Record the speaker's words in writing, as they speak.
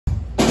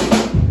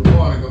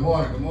morning, good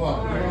morning, good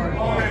morning. Good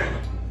morning.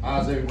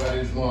 How's everybody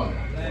this morning?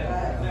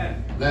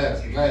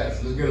 Blessed.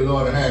 Let's give the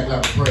Lord a hand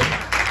clap of praise.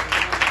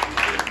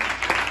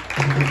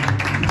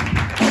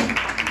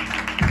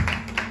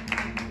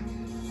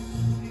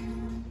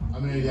 How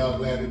many of y'all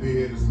glad to be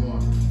here this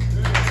morning?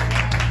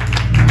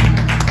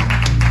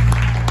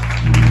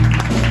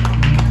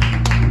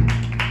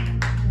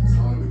 It's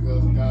only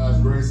because of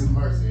God's grace and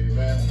mercy,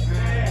 amen?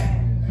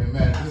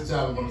 Amen. This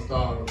time we're going to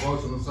start a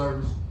devotional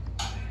service.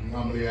 We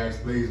humbly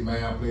ask, please,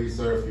 ma'am, please,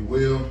 sir, if you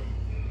will,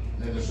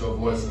 let us show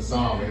voice and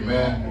song,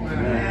 amen?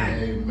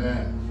 Amen.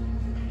 Amen.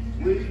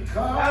 We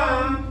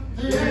come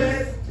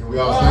this. Can we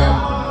all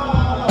stand?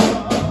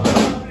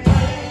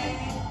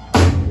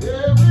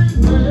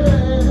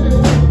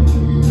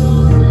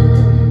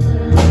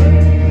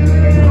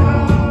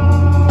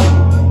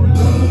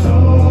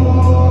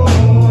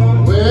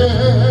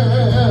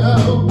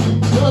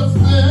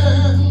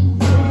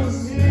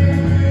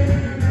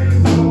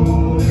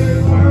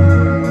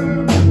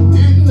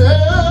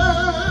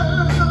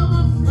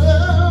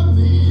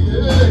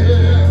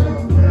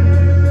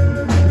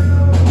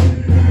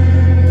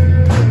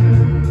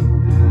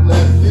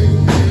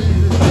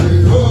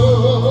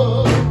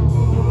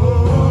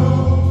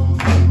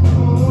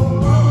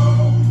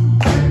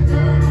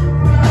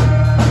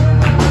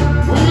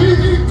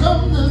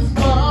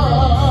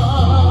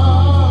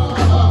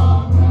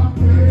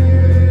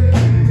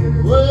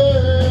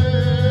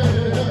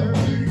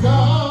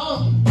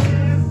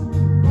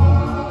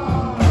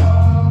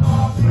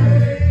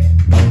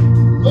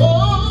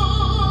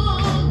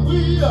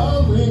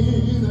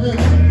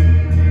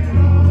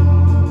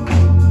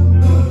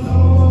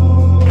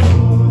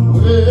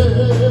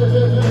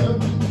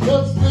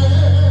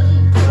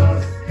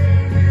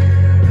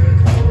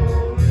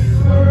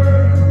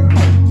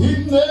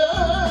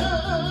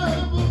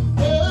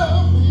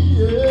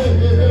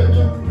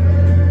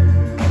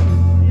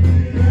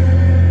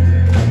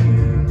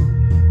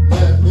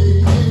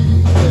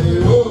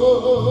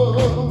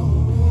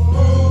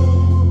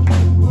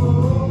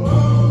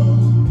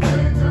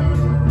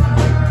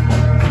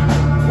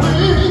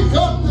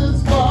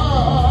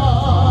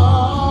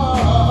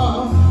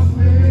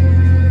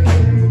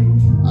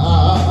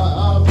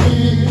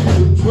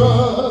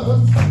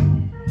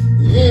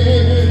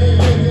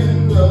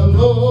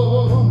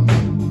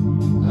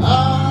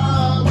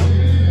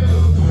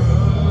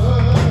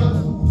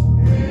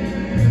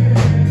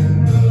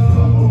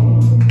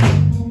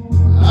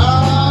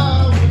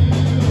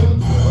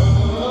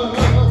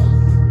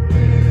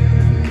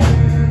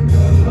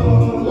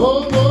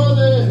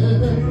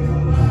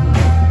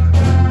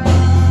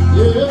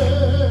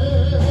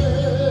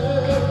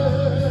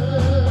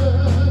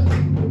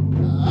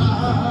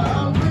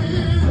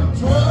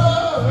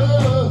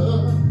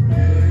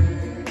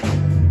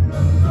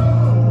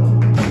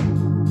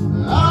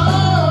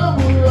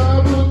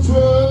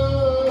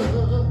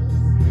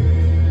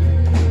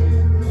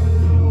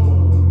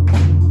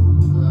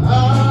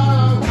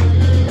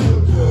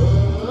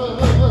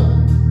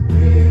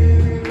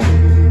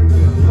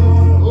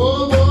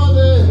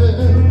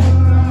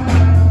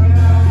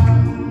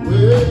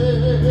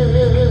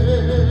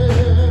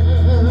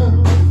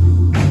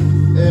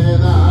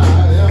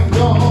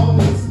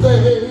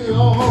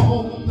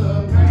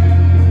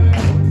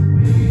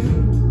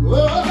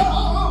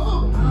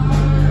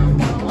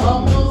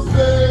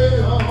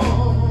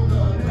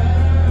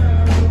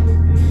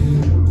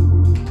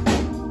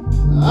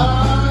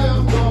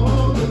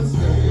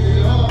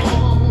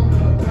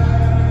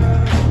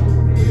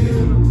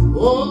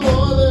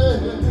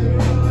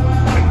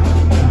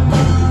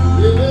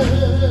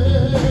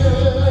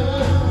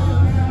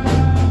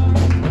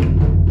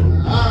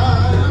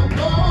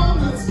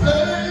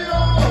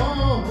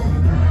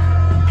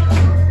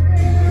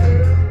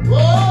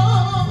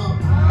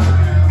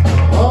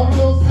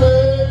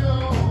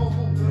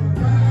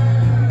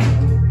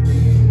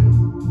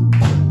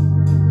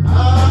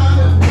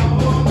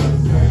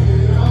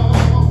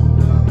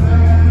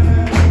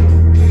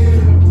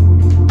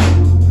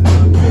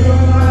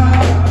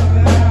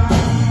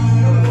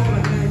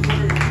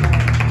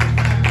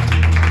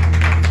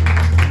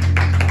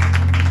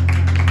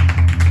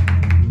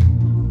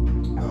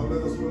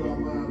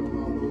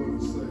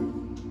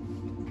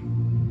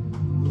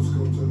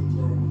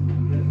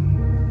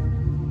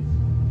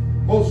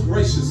 Most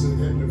gracious and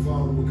heavenly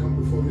Father, we come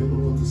before you,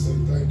 Lord, to say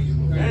thank you,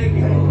 Lord. Thank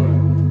you,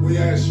 Lord. We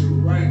ask you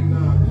right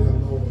now, dear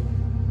Lord,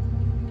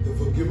 to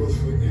forgive us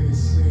for any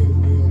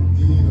sin we have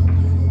did or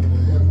done under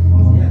the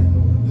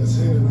heavens that's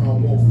hindering our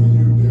walk for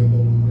you, dear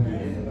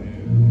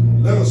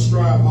Lord. Let us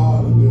strive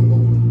harder, dear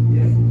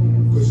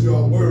Lord, because you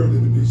are worthy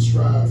to be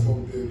strived for,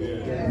 dear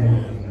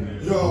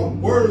Lord. You are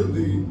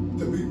worthy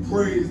to be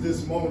praised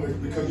this morning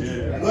because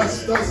you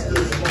blessed us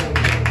this morning.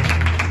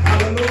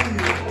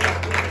 Hallelujah.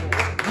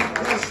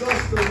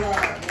 Us to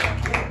ride,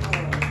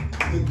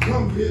 to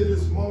come here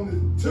this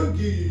morning to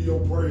give you your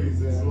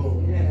praises,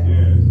 Lord.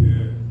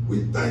 We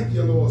thank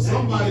you, Lord.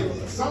 Somebody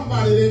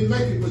didn't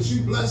make it, but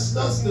you blessed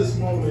us this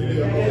morning,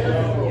 dear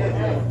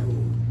Lord.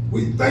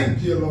 We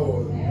thank you,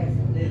 Lord.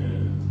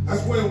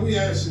 That's where we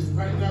ask you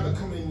right now to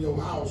come in your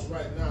house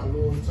right now,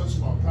 Lord. Touch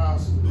my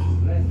pastor,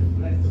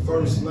 the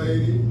first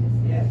lady,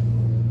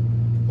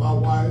 my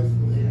wife,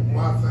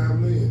 my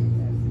family,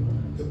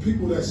 and the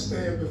people that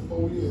stand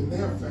before you and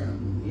their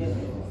family.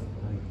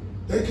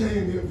 They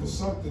came here for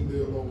something,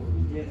 dear Lord.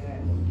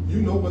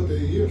 You know what they're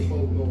here for,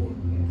 Lord.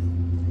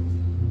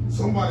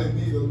 Somebody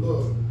need a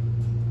love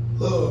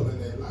in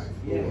their life,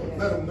 Lord.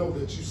 Let them know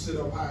that you sit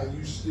up high and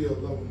you still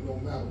love them no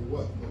matter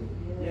what,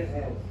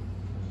 Lord.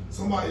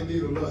 Somebody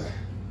need a little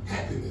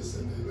happiness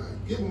in their life.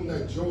 Give them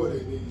that joy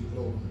they need,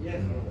 Lord.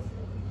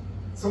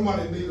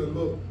 Somebody need a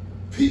little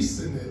peace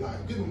in their life.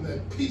 Give them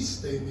that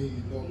peace they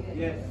need, Lord.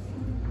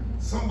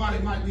 Somebody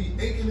might be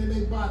aching in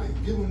their body.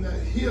 Give them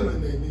that healing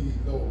they need,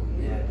 Lord.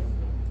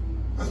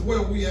 That's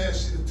where we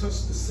ask you to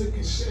touch the sick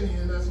and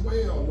shedding as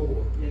well,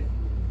 Lord.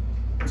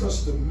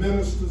 Touch the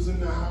ministers in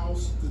the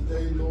house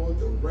today, Lord,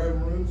 the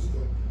reverends,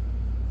 the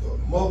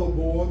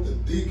motherboard, the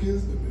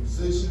deacons, the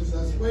musicians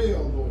as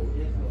well, Lord.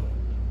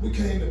 We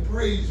came to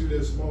praise you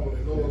this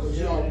morning, Lord, because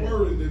you are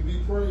worthy to be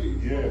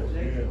praised, Lord.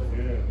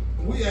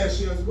 And we ask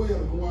you as well to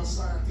go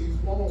outside these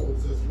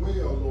walls as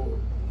well, Lord.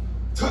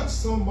 Touch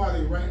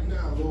somebody right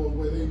now, Lord,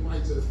 where they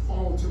might just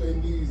fall to their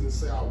knees and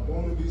say, I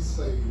want to be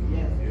saved.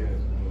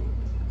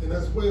 And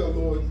as well,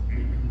 Lord,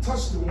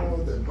 touch the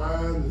ones that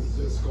mind is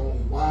just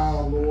going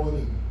wild, Lord,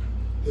 and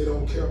they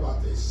don't care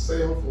about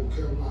themselves or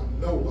care about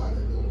nobody,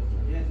 Lord.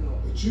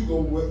 But you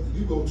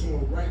go to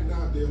them right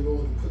now, dear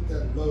Lord, and put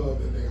that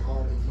love in their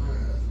heart and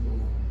minds,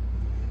 Lord.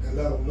 And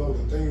let them know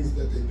the things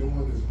that they're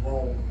doing is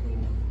wrong,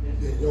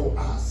 Lord, in your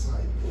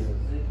eyesight, Lord.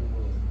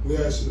 We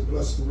ask you to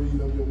bless the reading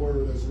of your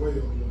word as well,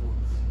 Lord.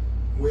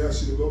 We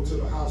ask you to go to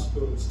the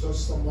hospitals, touch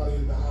somebody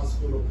in the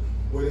hospital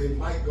where they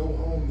might go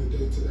home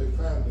today to their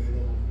family,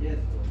 Lord.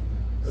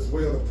 As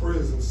well as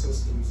prison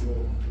systems,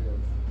 Lord.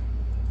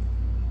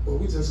 But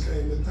we just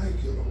came to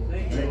thank you,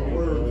 Lord. Your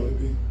word to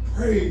be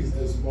praised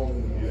this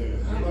morning.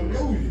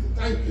 Hallelujah.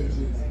 Thank you,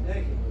 Jesus.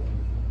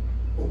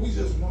 But we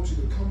just want you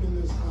to come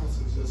in this house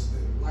and just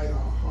light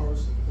our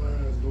hearts and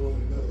minds, Lord,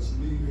 and let us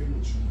leave here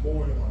with you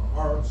more in our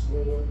hearts,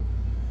 Lord.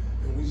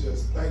 And we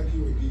just thank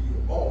you and give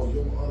you all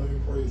your honor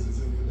and praises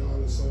in your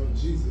darling son,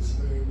 Jesus'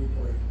 name we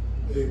pray.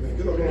 Amen.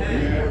 Get up, Lord.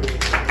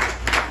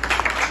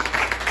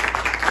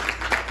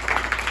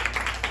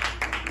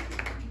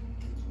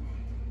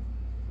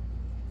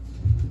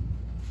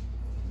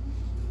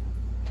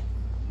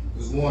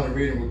 This morning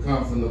reading will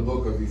come from the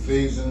book of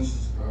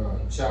Ephesians,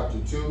 chapter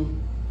 2.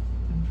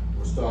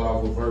 We'll start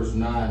off with verse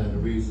 9, and it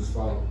reads as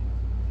follows.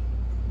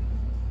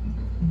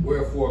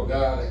 Wherefore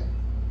God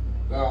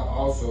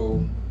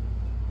also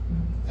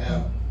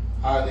hath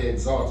highly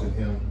exalted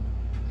him,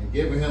 and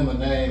given him a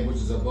name which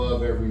is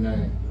above every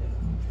name,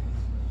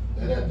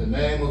 that at the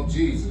name of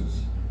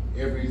Jesus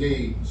every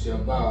knee shall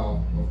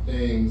bow of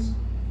things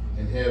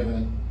in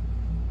heaven,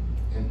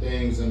 and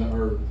things in the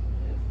earth,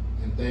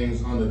 and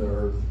things under the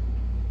earth,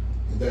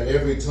 and that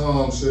every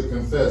tongue should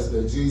confess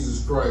that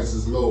Jesus Christ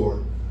is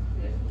Lord,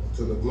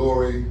 to the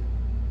glory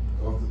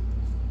of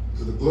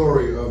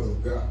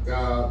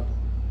God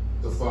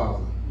the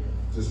Father.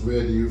 Just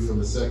read to you from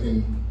the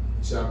 2nd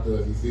chapter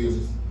of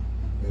Ephesians.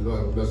 May Lord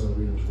have a blessing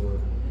reading His word.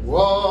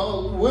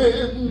 Walk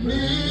with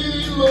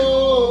me,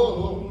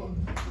 Lord.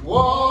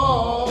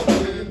 Walk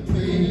with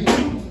me.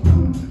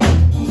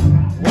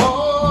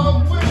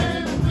 Walk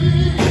with me,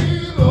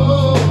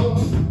 Lord.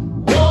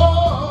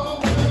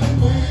 Walk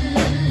with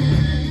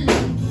me.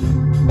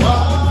 While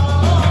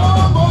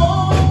I'm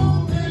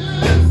on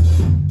this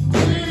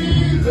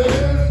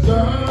Jesus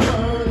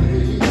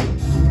journey,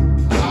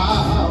 I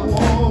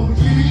want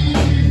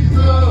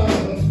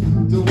Jesus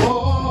to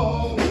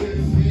walk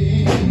with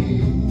me.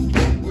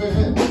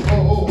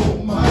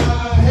 Hold my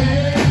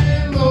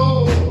hand,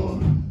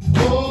 Lord.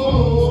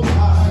 Hold my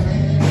hand.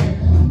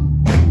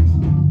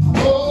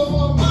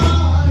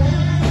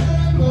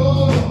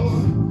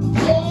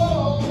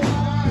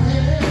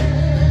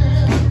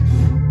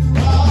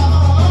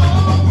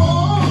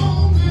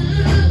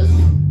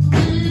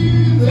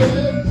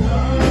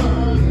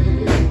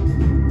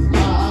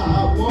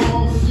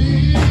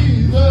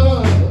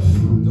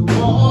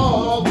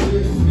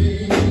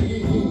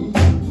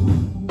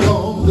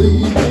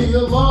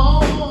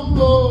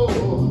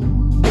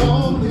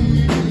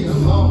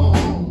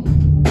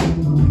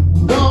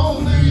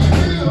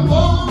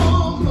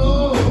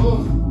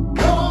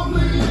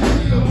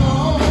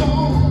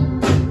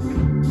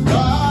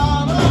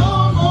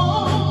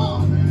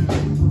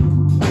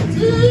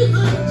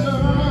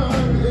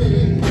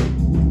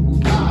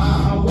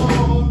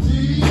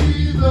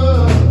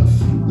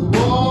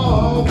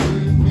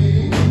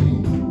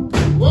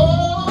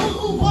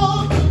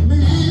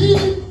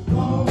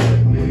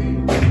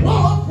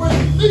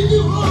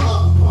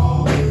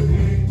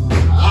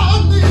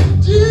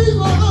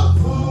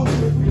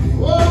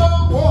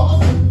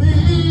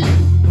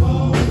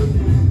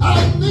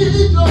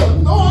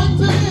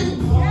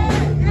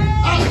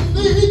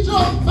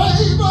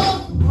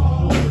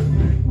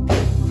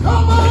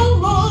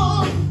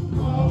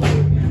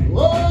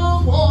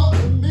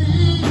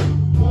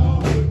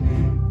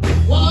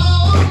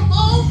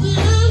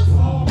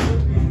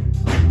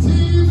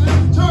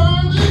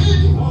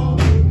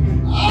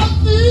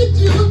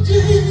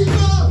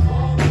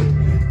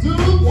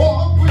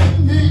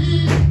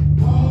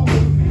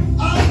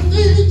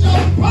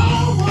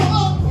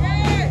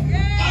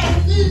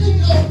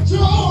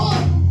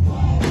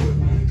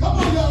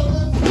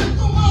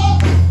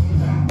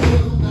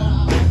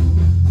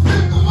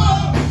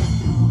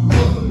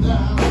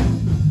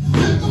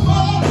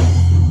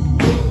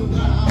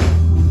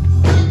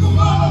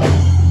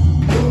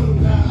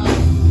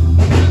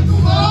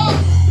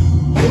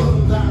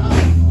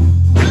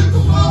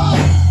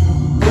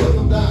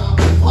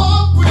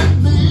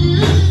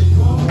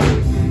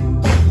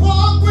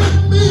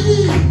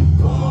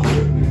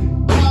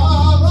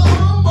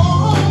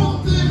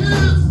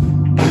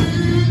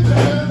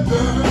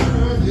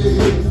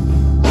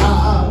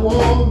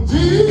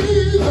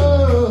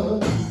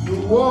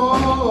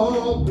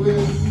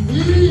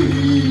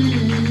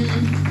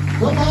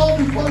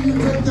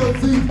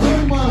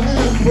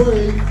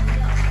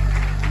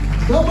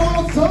 Come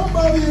on,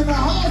 somebody in the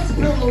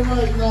hospital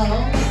right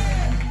now.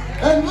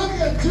 And look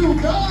at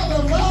you.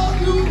 God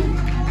allowed you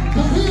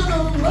to be in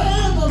the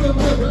land of the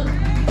living.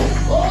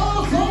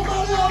 Oh,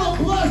 somebody ought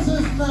to bless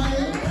his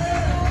name.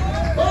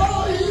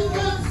 Oh, he's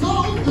been so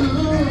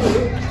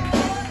good.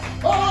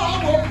 Oh, I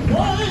will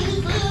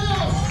praise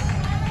him.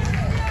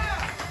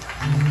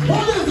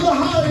 What is the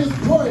highest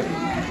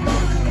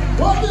praise?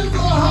 What is the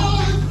highest